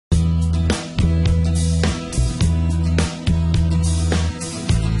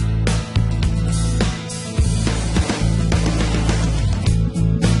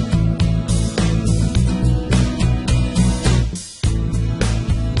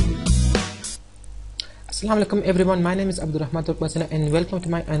Assalamu alaikum everyone, my name is Abdurrahman Turkmasana and welcome to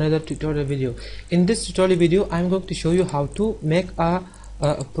my another tutorial video. In this tutorial video I am going to show you how to make a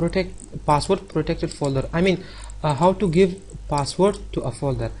password protected folder. How to give password to a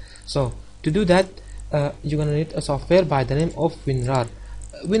folder. So to do that you're gonna need a software by the name of WinRAR.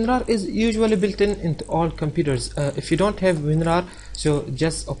 WinRAR is usually built into all computers. If you don't have WinRAR, so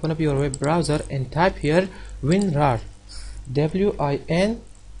just open up your web browser and type here WinRAR, WinRAR,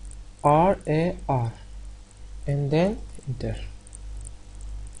 and then enter.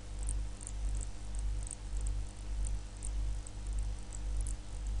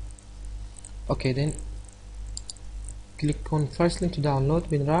 Okay, then click on first link to download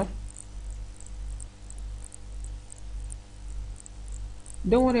WinRAR.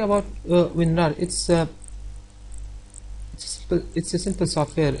 Don't worry about WinRAR. It's a simple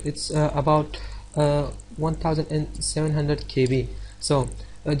software. It's about 1700 KB. So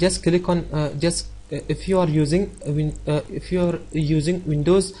just click on if you are using Windows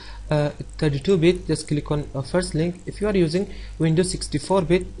 32-bit, just click on first link. If you are using Windows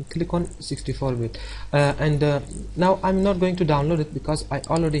 64-bit, click on 64-bit. Now I'm not going to download it because I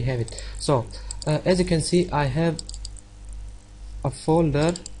already have it. So as you can see, I have a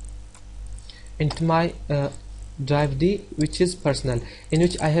folder into my drive D, which is personal, in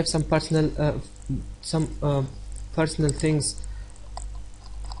which I have some personal things.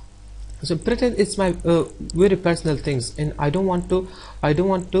 So pretend it's my very personal things, and I don't want to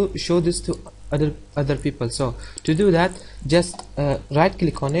show this to other people. So to do that, just right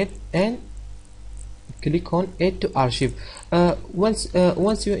click on it and click on add to archive. Once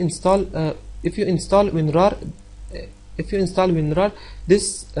you install if you install WinRAR,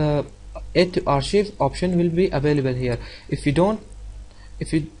 this add to archive option will be available here. If you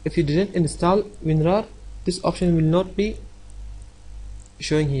didn't install WinRAR, this option will not be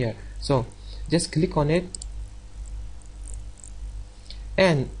showing here. So just click on it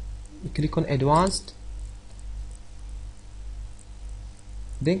and click on advanced,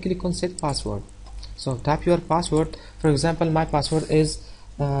 then click on set password. So type your password. For example, my password is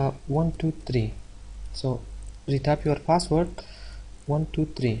 123. So retype your password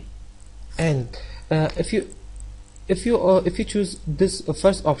 123, and if you choose this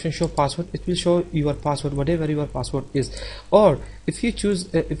first option, show password, it will show your password, whatever your password is. Or if you choose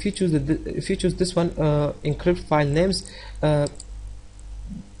this one, encrypt file names,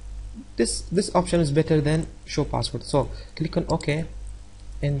 this option is better than show password. So click on OK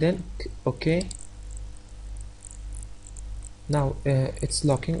and then OK. Now it's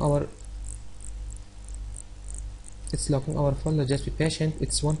locking our folder. Just be patient,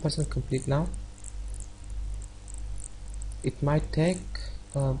 it's 1% complete now. It might take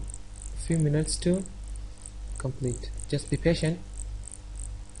a few minutes to complete. Just be patient.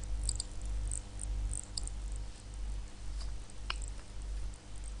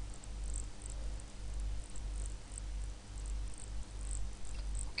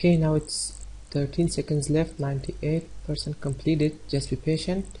 Okay, now it's 13 seconds left, 98% completed. Just be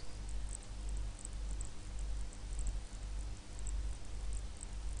patient.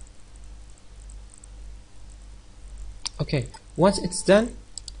 Okay, once it's done,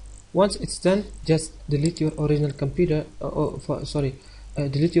 just delete your original computer.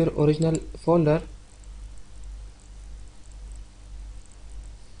 Delete your original folder.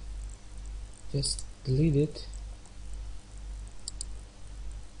 Just delete it.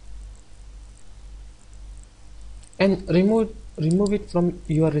 And remove it from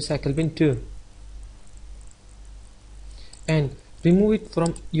your recycle bin too. And remove it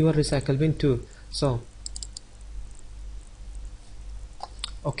from your recycle bin too. So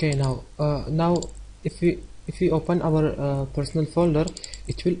okay, now if we open our personal folder,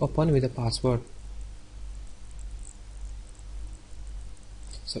 it will open with a password.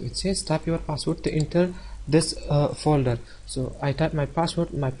 So it says type your password to enter this folder. So I typed my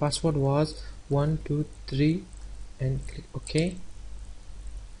password. My password was 123 and click OK.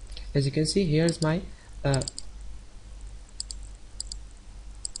 As you can see, here's my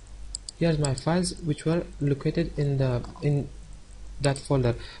files which were located in that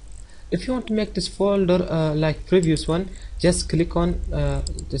folder. If you want to make this folder like previous one, just click on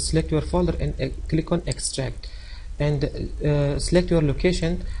just select your folder and click on extract, and select your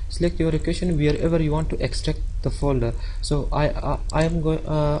location wherever you want to extract the folder. So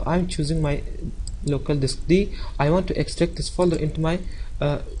I'm choosing my local disk D. I want to extract this folder into my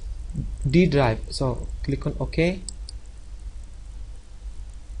D drive. So click on OK.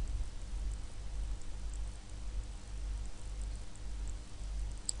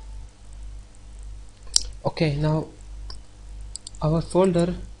 Okay, now our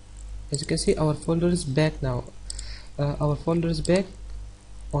folder as you can see, our folder is back now. Our folder is back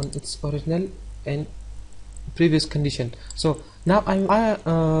on its original and previous condition. So now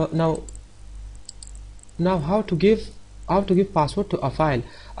now how to give password to a file.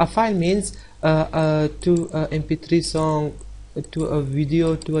 A file means to a mp3 song, to a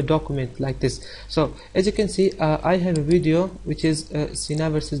video, to a document like this. So as you can see, I have a video which is Cena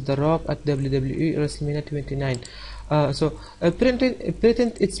versus The Rock at WWE WrestleMania 29. So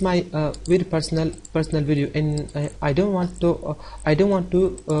pretend it's my very personal video, and I don't want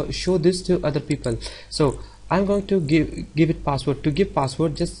to show this to other people. So I'm going to give it password. To give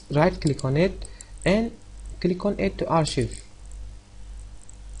password, just right click on it and click on Add to Archive.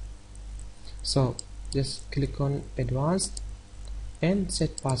 So just click on Advanced and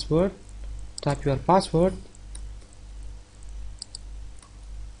set password. Type your password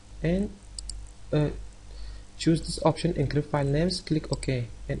and choose this option, encrypt file names. Click OK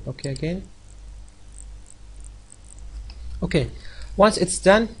and OK again. Okay, once it's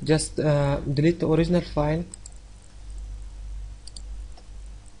done, just delete the original file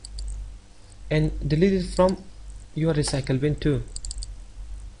and delete it from your recycle bin too.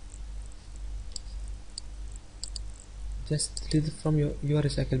 Just delete it from your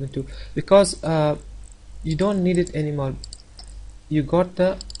recycle bin too, because you don't need it anymore. You got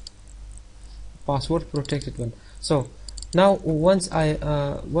the password protected one. So now once I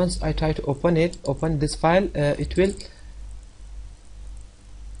try to open this file,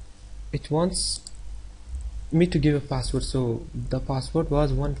 it wants me to give a password. So the password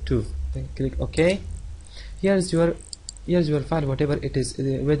was 12. Then click OK. Here's your file, whatever it is,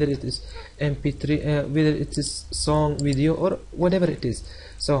 whether it is mp3, whether it is song, video, or whatever it is.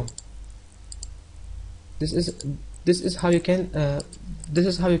 So this is how you can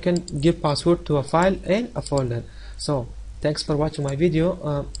give password to a file and a folder. So thanks for watching my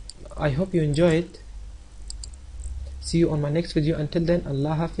video. I hope you enjoy it. See you on my next video. Until then,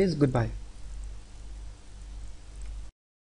 Allah Hafiz, goodbye.